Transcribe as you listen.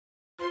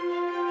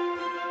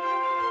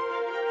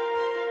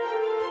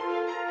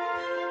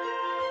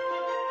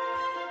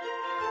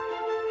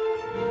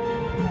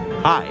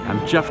Hi,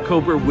 I'm Jeff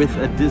Kober with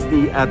a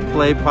Disney at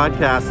Play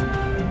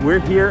podcast. We're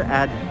here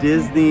at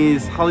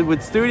Disney's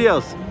Hollywood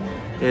Studios.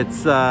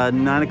 It's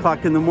 9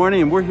 o'clock in the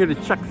morning and we're here to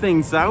check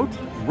things out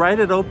right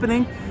at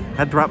opening.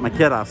 Had to drop my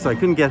kid off, so I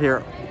couldn't get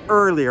here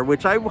earlier,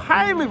 which I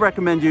highly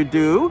recommend you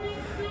do.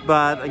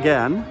 But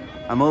again,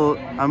 I'm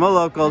a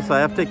local, so I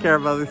have to take care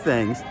of other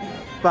things.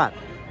 But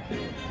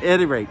at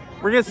any rate,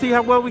 we're going to see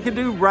how well we can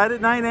do right at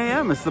 9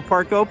 a.m. as the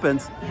park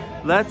opens.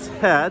 Let's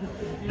head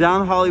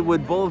down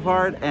Hollywood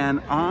Boulevard and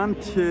on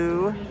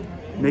to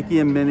Mickey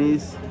and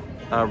Minnie's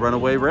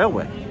Runaway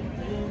Railway.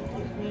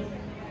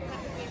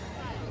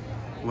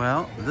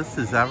 Well, this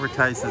is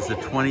advertised as a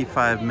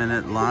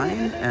 25-minute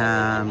line,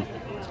 and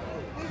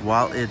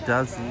while it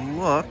does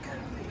look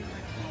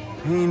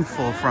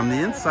painful from the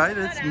inside,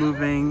 it's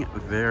moving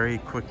very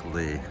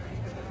quickly.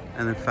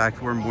 And in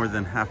fact, we're more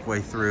than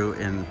halfway through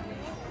in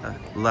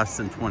less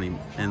than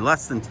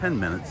 10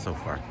 minutes so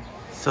far.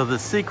 So the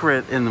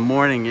secret in the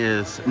morning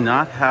is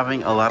not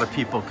having a lot of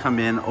people come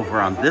in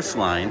over on this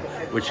line,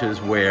 which is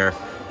where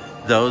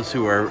those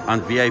who are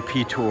on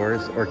VIP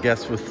tours or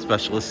guests with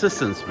special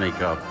assistance may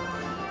go.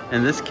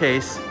 In this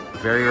case,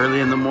 very early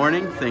in the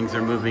morning, things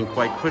are moving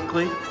quite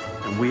quickly,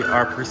 and we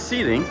are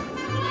proceeding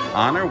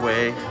on our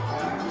way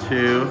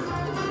to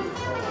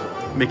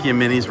Mickey and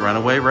Minnie's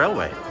Runaway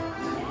Railway.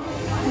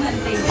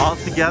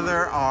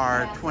 Altogether,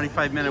 our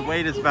 25-minute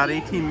wait is about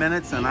 18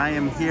 minutes, and I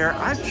am here.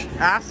 I've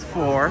asked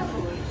for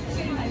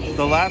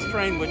the last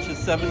train, which is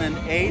 7 and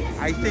 8.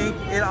 I think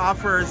it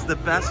offers the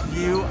best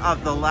view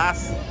of the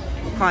last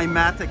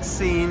climatic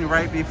scene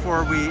right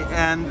before we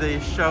end the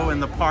show in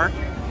the park.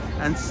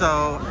 And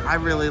so I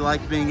really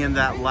like being in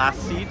that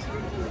last seat,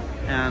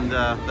 and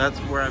that's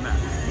where I'm at.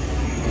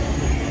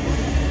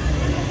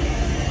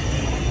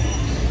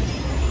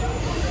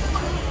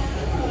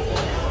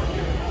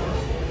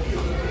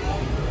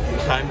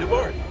 Time to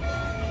board.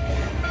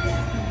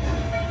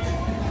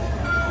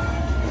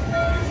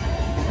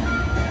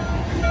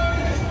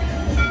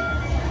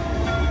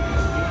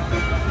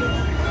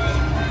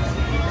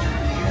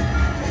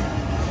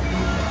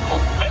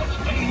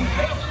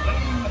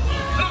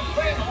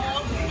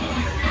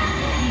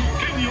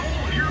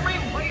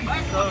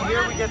 So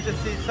here we get to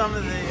see some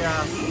of the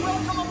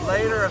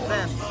later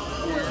events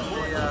in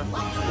the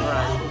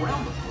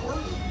ride.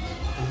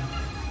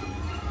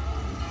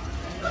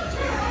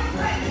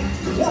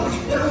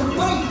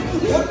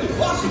 What could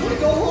possibly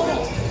go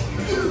wrong?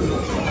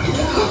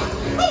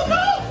 Oh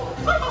no!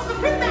 I must have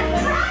hit that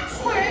track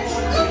switch!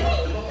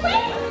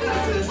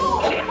 This is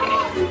all my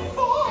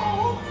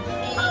fault!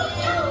 Oh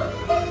no!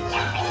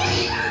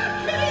 Kitty,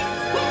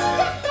 let's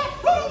get that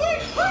runaway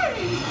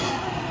train!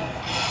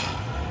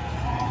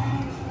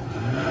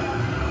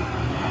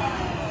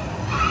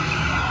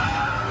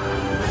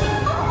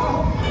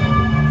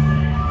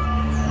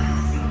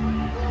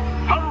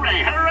 Hooray,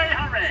 hooray,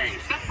 hooray!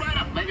 Step right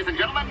up, ladies and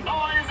gentlemen,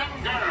 boys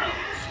and girls.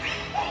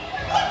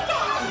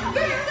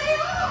 There they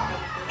are!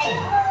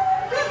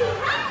 We'll be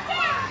right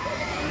back!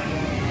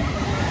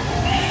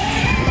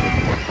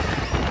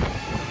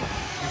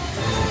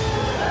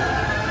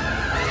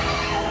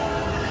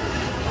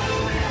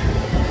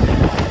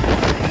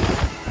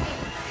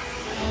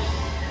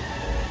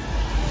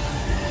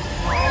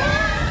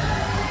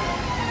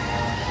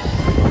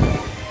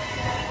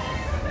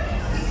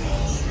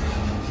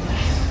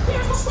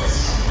 There's the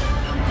switch!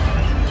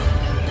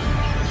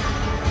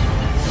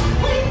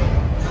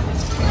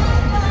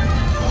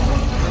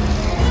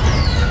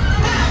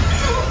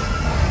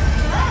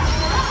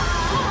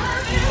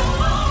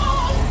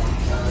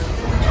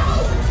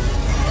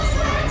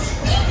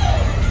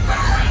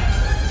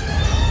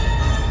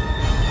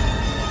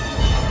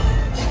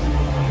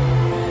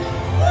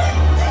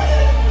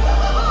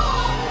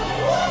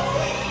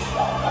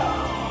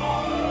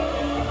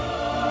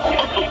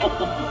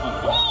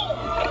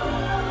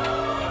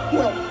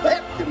 Well,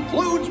 that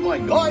concludes my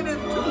guided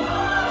tour.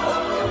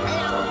 Hope you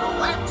had a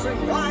relaxing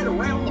ride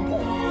around the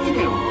park. And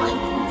thank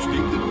you,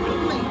 Stinky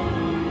Billy.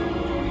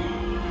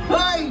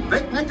 Hey,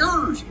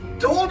 picnickers!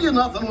 Told you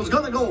nothing was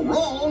gonna go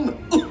wrong.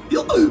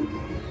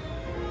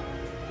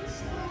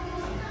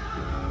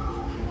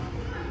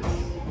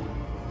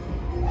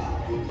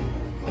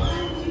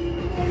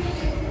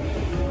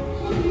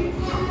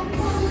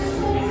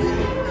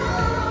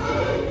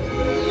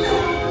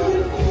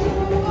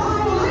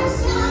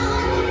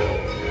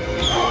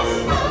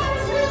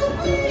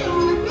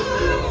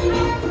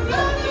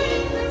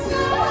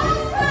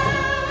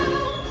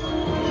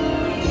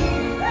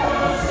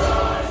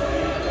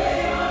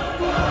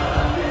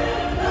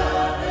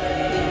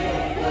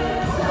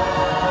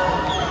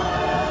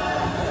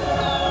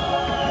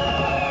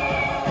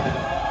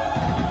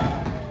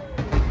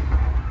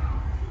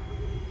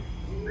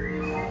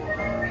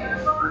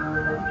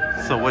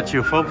 So what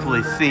you've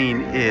hopefully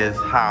seen is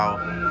how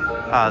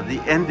the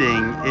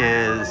ending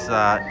is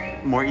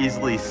more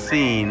easily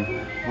seen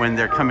when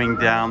they're coming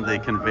down the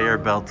conveyor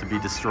belt to be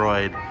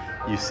destroyed.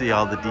 You see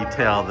all the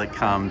detail that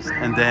comes,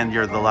 and then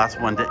you're the last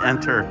one to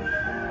enter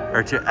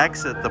or to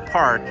exit the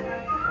park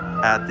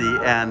at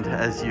the end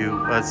as you,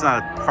 well, it's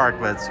not a park,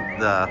 but it's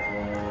the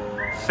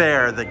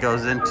fair that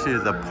goes into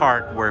the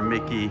park where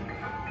Mickey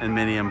and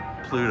Minnie and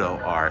Pluto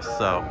are.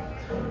 So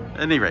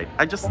at any rate,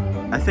 I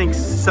think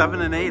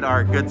 7 and 8 are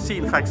a good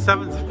seat. In fact,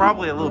 7's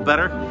probably a little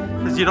better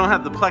because you don't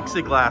have the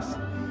plexiglass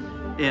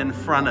in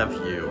front of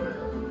you.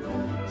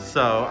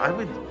 So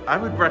I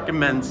would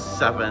recommend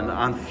 7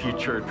 on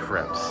future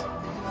trips.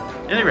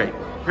 At any rate,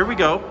 here we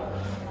go.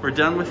 We're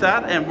done with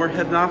that and we're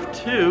heading off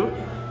to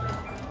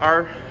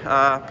our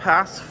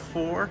pass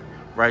for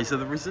Rise of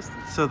the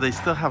Resistance. So they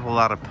still have a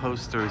lot of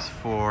posters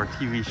for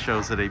TV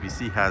shows that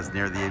ABC has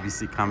near the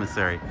ABC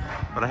commissary,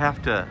 but I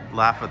have to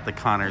laugh at the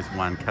Connors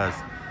one because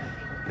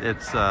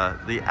it's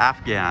the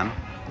Afghan,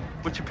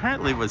 which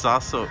apparently was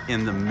also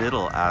in the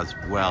middle as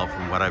well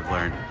from what I've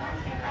learned.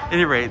 At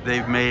any rate,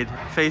 they've made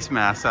face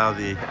masks out of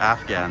the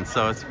Afghan,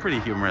 so it's pretty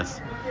humorous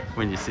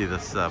when you see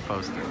this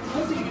poster.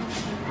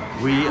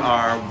 We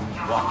are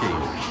walking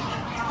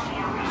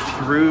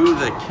through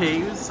the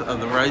caves of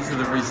the Rise of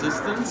the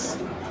Resistance.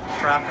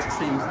 Traffic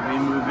seems to be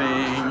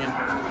moving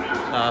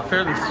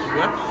fairly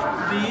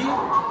swiftly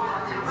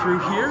through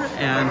here,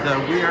 and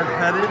we are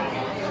headed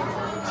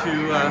to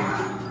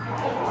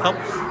help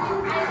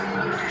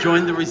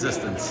join the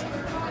Resistance.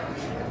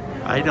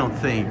 I don't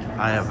think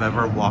I have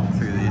ever walked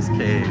through these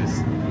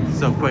caves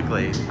so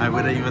quickly. I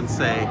would even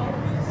say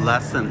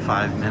less than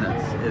 5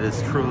 minutes. It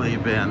has truly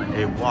been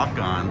a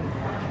walk-on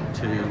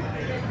to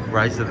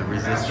Rise of the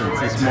Resistance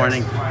this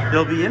morning.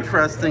 It'll be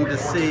interesting to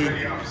see.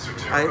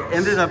 I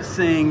ended up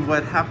seeing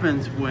what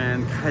happens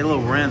when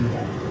Kylo Ren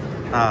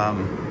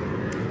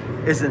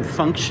isn't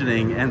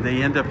functioning and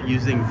they end up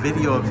using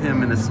video of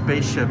him in a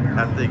spaceship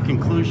at the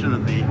conclusion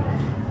of the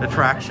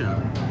attraction.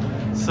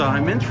 So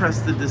I'm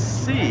interested to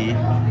see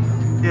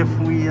if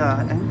we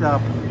end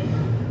up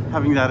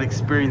having that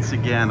experience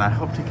again. I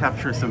hope to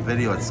capture some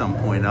video at some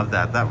point of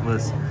that. That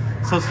was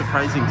so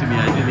surprising to me.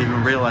 I didn't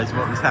even realize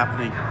what was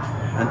happening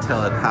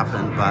until it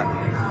happened, but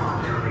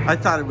I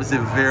thought it was a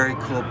very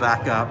cool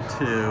backup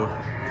to,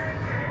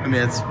 I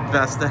mean, it's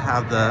best to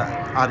have the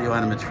audio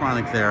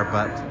animatronic there,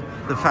 but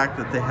the fact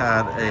that they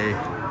had a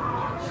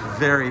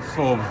very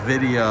full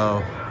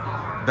video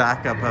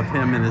backup of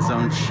him in his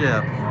own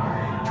ship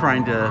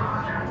trying to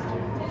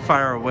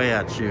fire away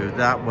at you,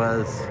 that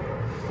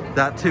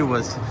too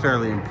was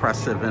fairly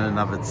impressive in and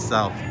of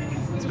itself,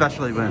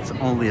 especially when it's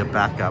only a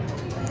backup.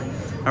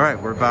 All right,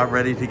 we're about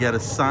ready to get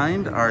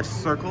assigned our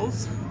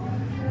circles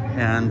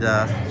and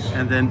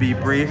then be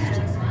briefed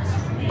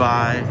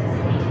by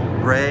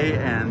Ray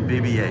and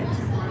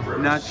BB-8.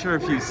 Not sure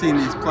if you've seen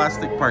these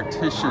plastic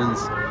partitions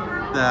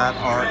that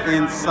are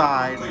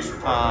inside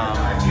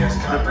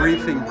the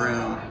briefing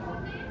room,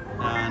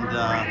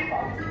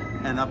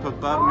 and up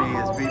above me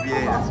is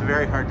BB-8. It's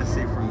very hard to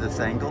see from this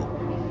angle,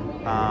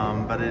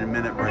 but in a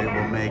minute Ray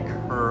will make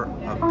her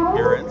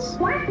appearance,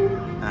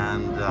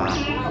 and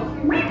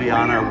we'll be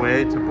on our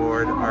way to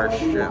board our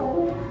ship.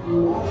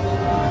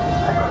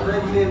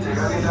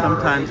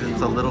 Sometimes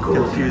it's a little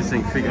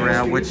confusing figuring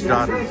out which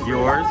dot is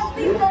yours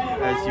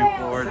as you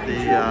board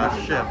the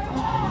ship.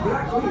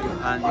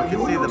 And you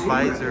can see the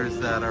visors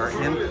that are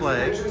in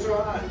play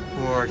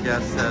for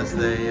guests as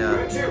they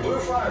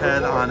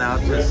head on out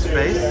to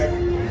space.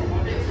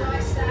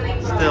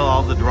 Still,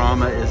 all the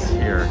drama is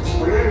here.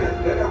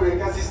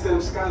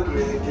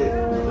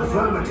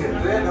 Affirmative.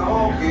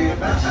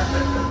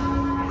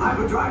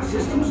 Hyperdrive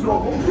systems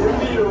normal.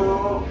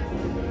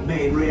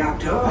 Main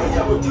reactor.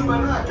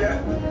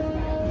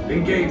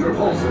 Engage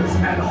repulsors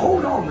and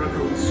hold on,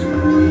 recruits.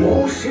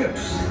 All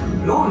ships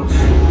launch.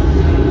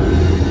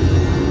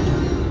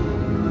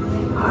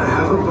 I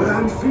have a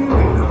bad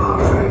feeling about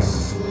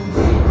this.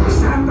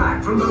 Stand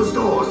back from those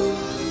doors.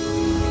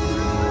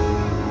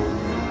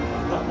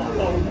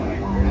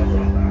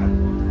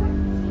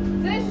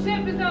 This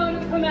ship is now under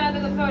the command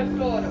of the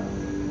First Order.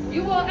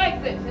 You will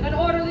exit in an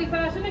orderly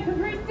fashion and can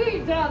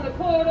proceed down the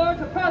corridor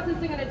to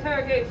processing and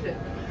interrogation.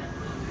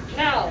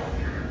 Now,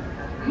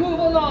 move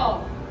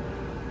along.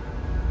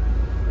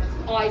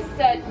 I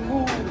said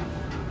move.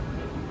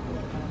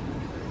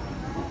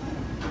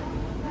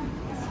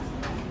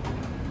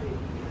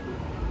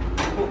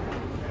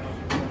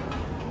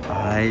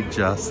 I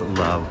just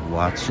love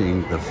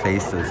watching the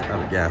faces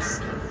of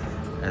guests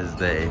as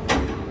they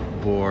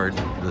board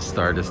the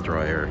Star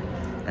Destroyer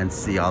and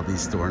see all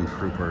these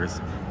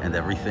stormtroopers and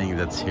everything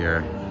that's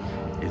here.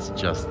 Is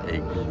just a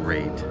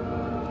great,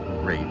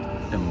 great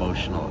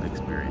emotional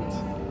experience.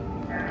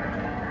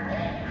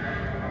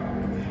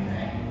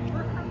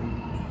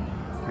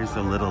 Here's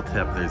a little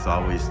tip. There's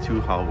always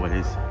 2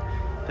 hallways.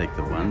 Take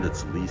the one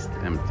that's least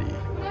empty.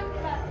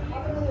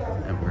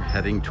 And we're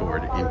heading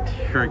toward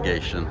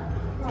interrogation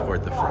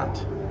toward the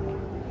front.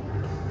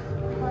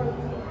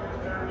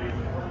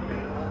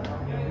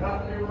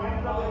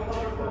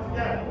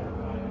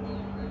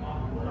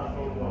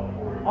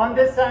 On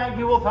this side,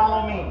 you will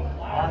follow me.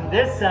 On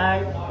this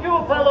side, you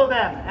will follow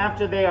them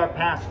after they are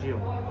past you.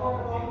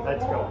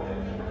 Let's go.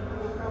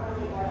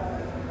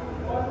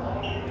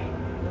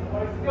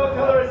 Your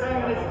color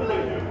assignment is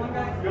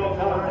blue. Your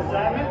color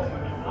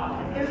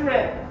assignment is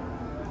red.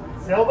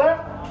 Silver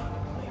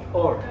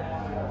or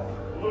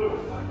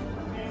blue.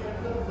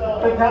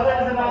 The colors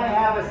that I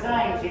have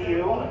assigned to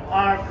you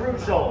are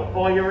crucial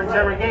for your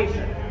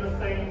interrogation.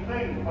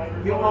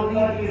 You will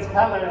need these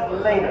colors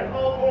later.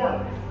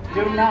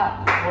 Do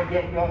not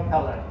forget your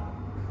color.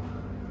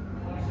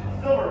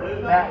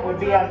 That would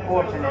be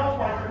unfortunate.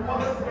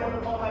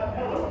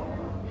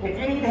 If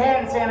you need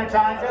hand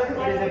sanitizer,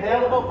 it is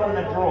available from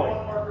the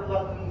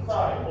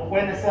droid.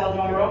 When the cell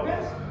door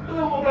opens,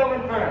 blue will go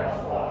in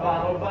first,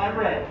 followed by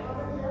red,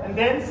 and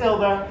then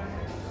silver,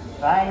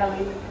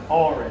 finally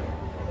orange.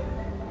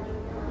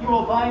 You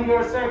will find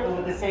your circle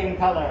with the same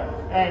color,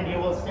 and you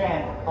will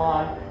stand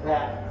on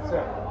that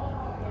circle.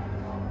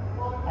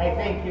 I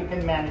think you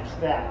can manage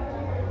that.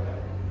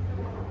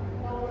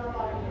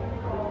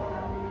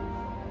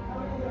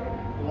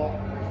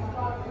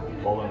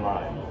 Fall in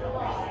line.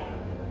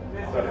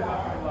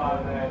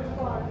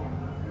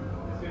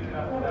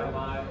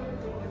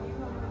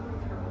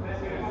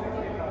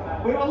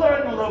 We will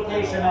learn the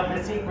location of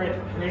the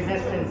secret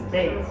resistance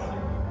base.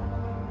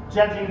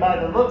 Judging by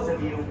the looks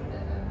of you,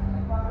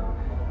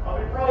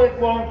 it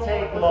won't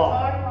take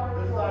long.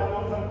 This side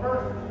will come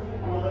first.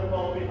 We will then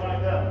follow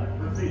behind them.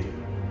 Proceed.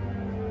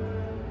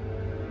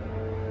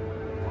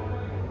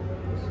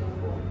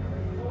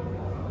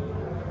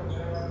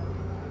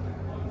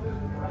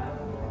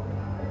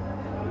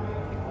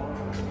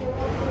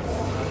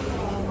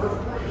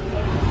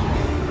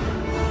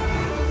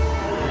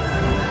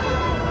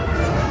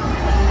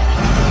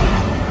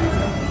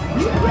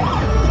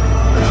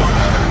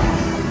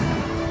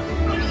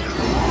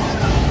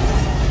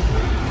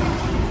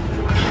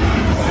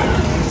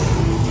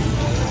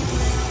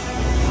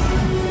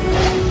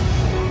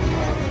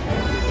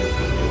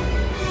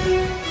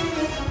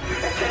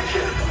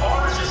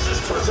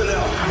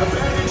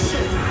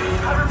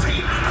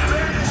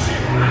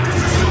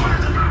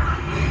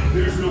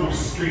 There's no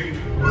escape.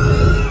 You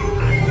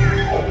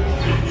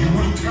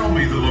will tell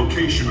me the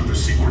location of the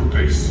secret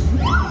base,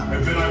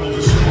 and then I will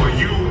destroy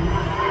you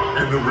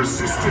and the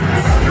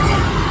Resistance.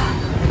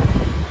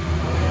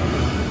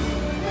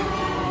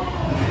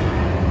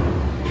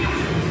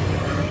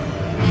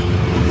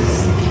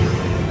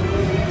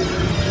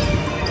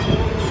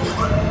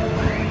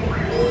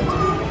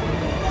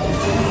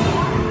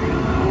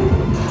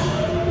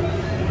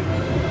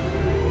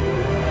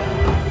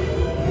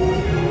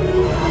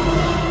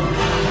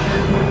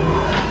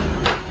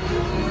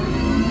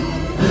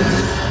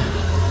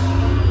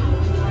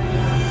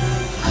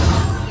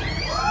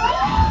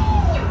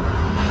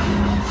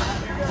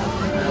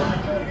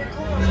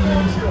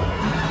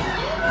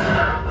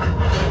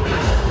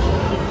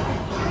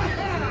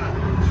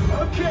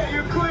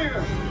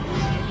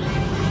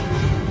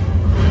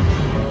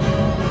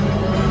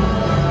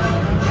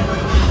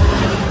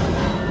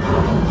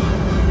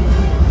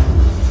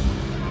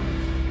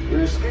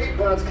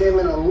 Came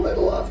in a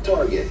little off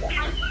target.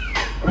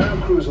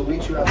 Ground crews will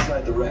meet you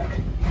outside the wreck.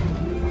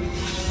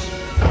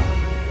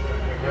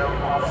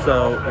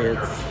 So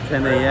it's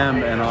 10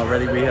 a.m. and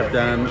already we have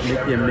done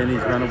Mickey and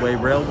Minnie's Runaway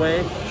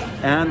Railway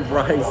and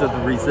Rise of the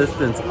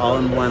Resistance all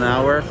in 1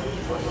 hour.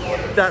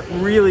 That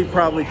really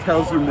probably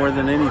tells you more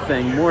than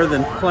anything, more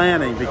than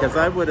planning, because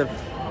I would have,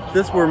 if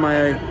this were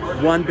my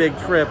one big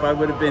trip, I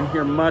would have been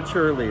here much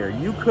earlier.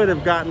 You could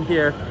have gotten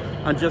here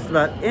on just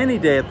about any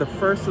day at the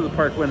first of the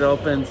park when it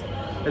opens,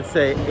 let's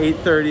say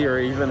 8:30 or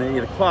even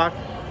 8 o'clock,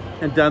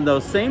 and done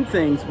those same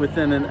things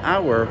within an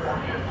hour,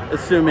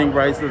 assuming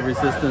Rise of the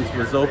Resistance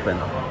was open.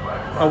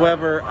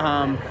 However,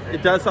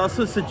 it does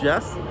also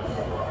suggest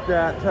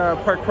that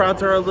park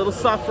crowds are a little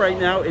soft right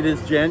now. It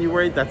is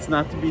January. That's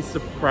not to be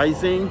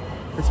surprising,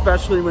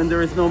 especially when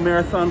there is no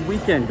marathon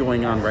weekend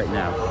going on right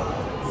now.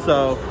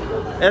 So,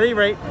 at any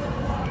rate,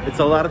 it's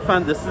a lot of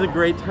fun. This is a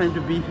great time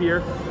to be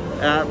here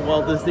at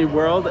Walt Disney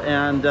World,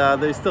 and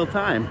there's still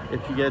time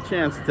if you get a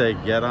chance to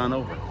get on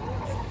over.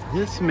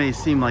 This may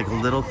seem like a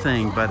little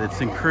thing, but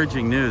it's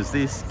encouraging news.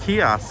 These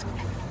kiosks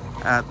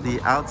at the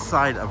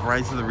outside of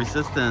Rise of the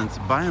Resistance,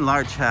 by and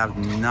large, have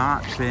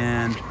not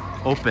been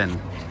open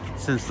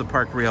since the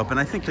park reopened.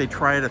 I think they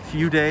tried a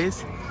few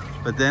days,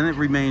 but then it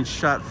remained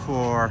shut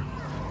for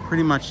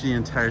pretty much the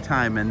entire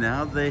time, and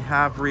now they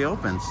have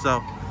reopened.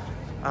 So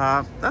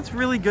that's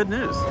really good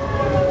news.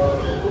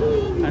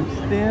 I'm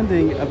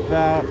standing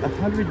about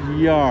 100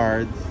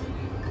 yards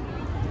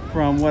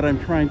from what I'm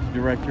trying to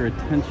direct your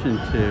attention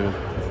to.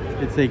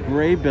 It's a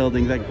gray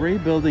building. That gray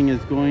building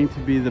is going to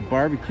be the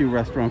barbecue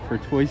restaurant for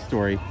Toy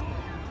Story.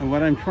 And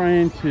what I'm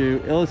trying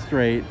to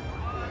illustrate,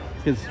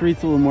 because the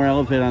street's a little more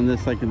elevated on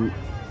this, I can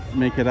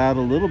make it out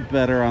a little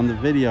better on the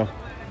video,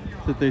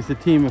 that there's a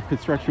team of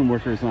construction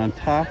workers on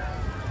top.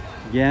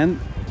 Again,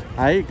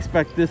 I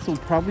expect this will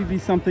probably be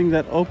something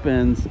that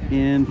opens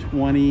in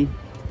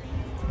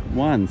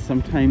 2021,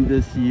 sometime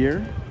this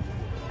year.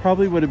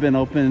 Probably would have been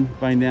open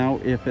by now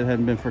if it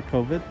hadn't been for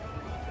COVID.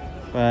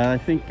 But I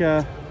think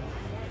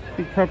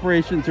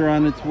preparations are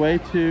on its way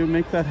to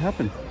make that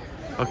happen.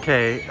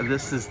 Okay,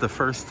 this is the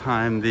first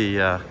time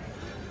the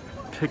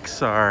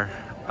Pixar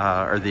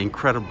or the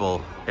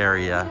Incredible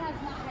area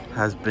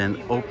has been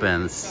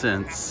open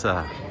since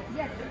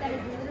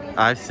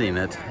I've seen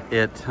it.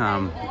 It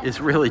is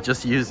really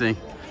just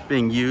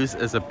being used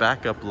as a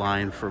backup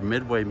line for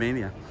Midway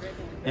Mania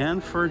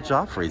and for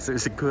Joffrey's.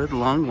 There's a good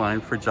long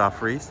line for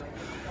Joffrey's.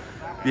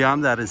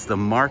 Beyond that is the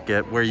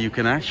market, where you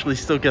can actually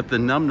still get the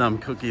Num Num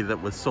cookie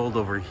that was sold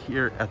over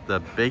here at the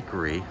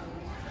bakery.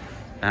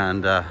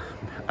 And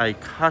I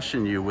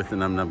caution you with the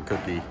Num Num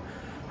cookie,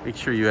 make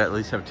sure you at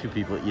least have 2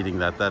 people eating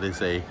that. That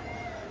is a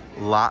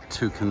lot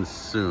to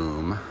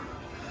consume.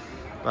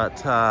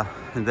 But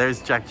and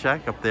there's Jack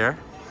Jack up there.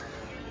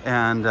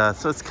 And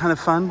so it's kind of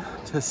fun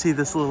to see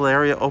this little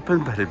area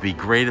open, but it'd be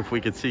great if we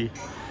could see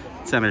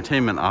its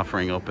entertainment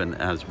offering open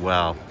as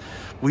well.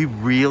 We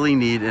really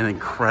need an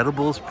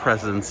Incredibles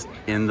presence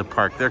in the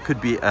park. There could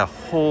be a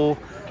whole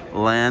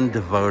land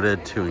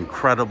devoted to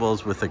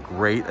Incredibles with a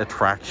great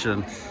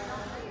attraction.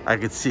 I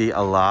could see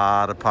a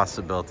lot of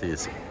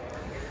possibilities.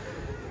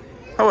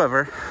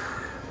 However,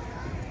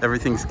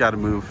 everything's got to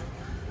move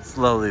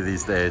slowly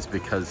these days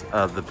because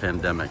of the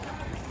pandemic.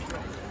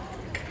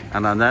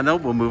 And on that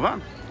note, we'll move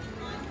on.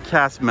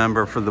 Cast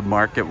member for the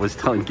market was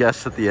telling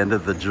guests at the end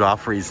of the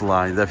Joffrey's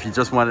line that if you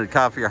just wanted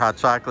coffee or hot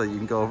chocolate, you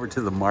can go over to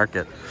the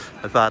market.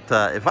 I thought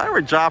if I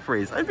were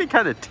Joffrey's, I'd be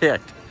kind of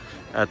ticked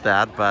at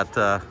that, but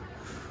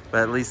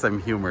at least I'm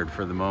humored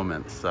for the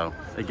moment. So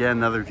again,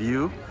 another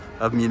view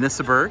of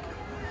Municiberg,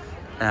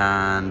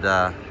 and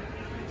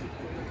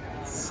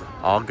it's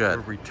all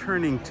good. We're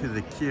returning to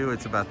the queue.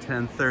 It's about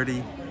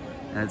 10:30,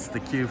 and it's the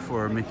queue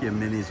for Mickey and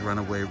Minnie's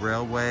Runaway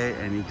Railway,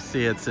 and you can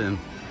see it's in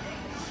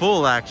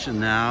full action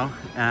now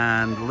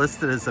and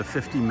listed as a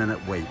 50-minute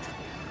wait.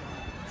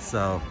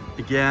 So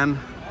again,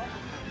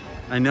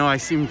 I know I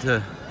seem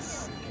to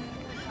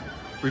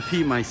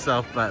repeat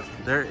myself, but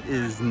there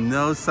is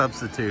no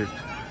substitute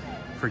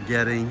for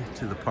getting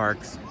to the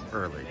parks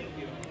early.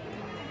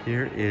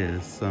 Here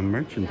is some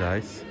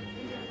merchandise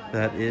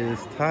that is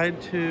tied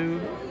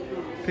to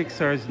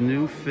Pixar's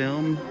new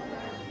film,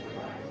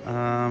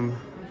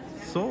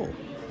 Soul.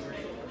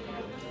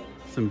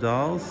 Some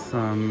dolls,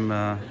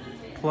 some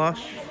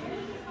plush,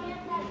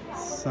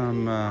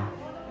 some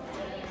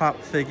pop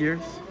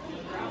figures,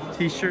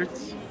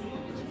 t-shirts.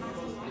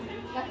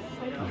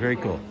 Very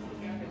cool.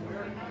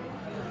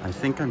 I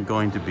think I'm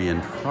going to be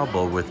in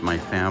trouble with my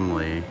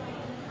family.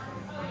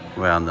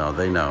 Well, no,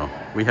 they know.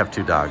 We have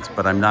 2 dogs,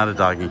 but I'm not a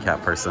dog and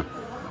cat person.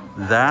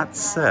 That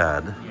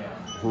said,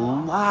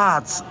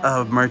 lots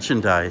of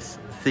merchandise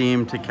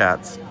themed to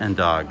cats and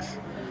dogs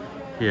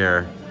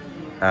here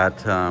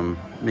at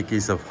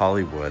Mickey's of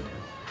Hollywood.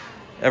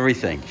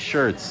 Everything,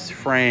 shirts,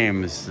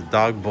 frames,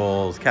 dog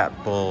bowls, cat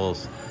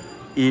bowls,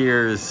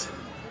 ears.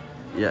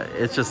 Yeah,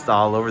 it's just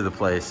all over the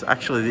place.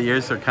 Actually, the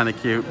ears are kind of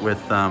cute with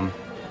kind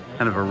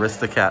of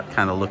Aristocat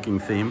kind of looking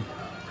theme.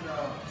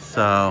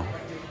 So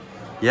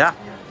yeah,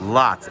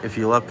 lots. If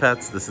you love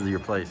pets, this is your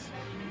place.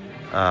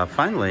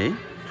 Finally,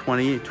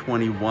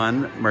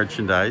 2021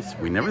 merchandise.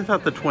 We never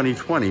thought the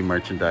 2020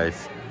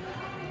 merchandise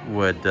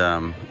would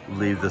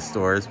leave the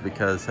stores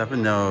because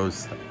heaven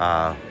knows,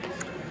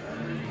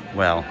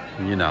 well,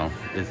 you know,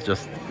 it's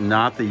just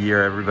not the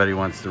year everybody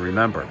wants to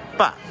remember.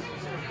 But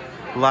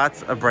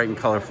lots of bright and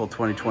colorful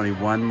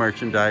 2021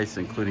 merchandise,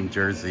 including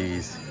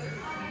jerseys,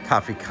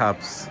 coffee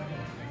cups,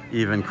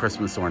 even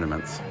Christmas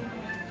ornaments.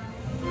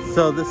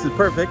 So this is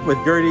perfect. With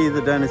Gertie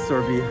the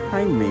dinosaur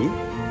behind me,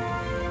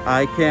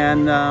 I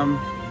can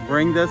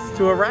bring this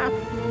to a wrap.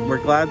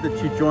 We're glad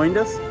that you joined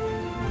us.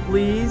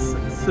 Please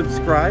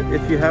subscribe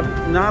if you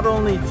haven't, not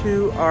only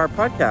to our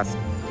podcast,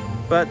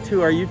 but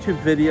to our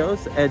YouTube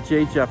videos at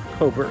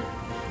JJeffCober.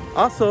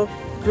 Also,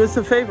 do us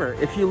a favor.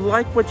 If you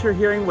like what you're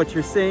hearing, what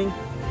you're seeing,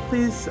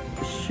 please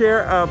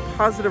share a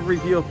positive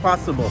review if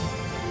possible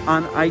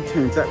on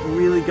iTunes. That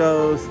really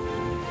goes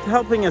to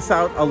helping us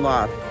out a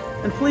lot.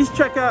 And please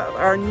check out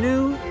our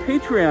new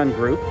Patreon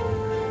group.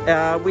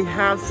 We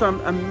have some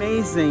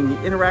amazing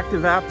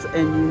interactive apps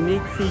and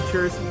unique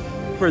features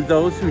for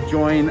those who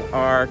join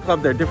our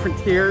club. There are different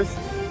tiers.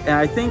 And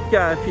I think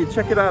if you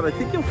check it out, I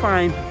think you'll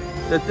find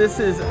that this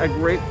is a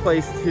great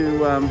place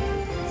to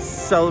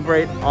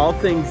celebrate all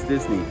things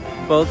Disney,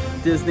 both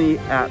Disney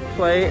at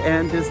play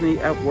and Disney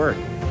at work.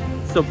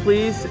 So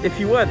please, if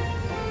you would,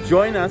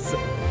 join us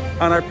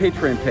on our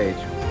Patreon page.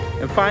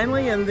 And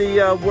finally, in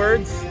the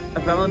words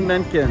of Alan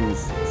Menken's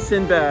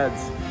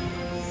Sinbad's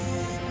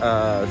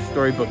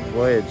storybook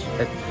voyage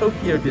at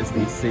Tokyo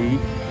Disney Sea,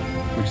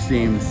 which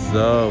seems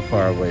so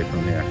far away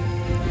from here,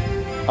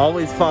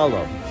 always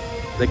follow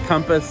the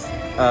compass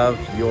of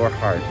your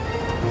heart.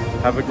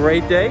 Have a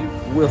great day.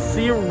 We'll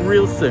see you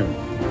real soon.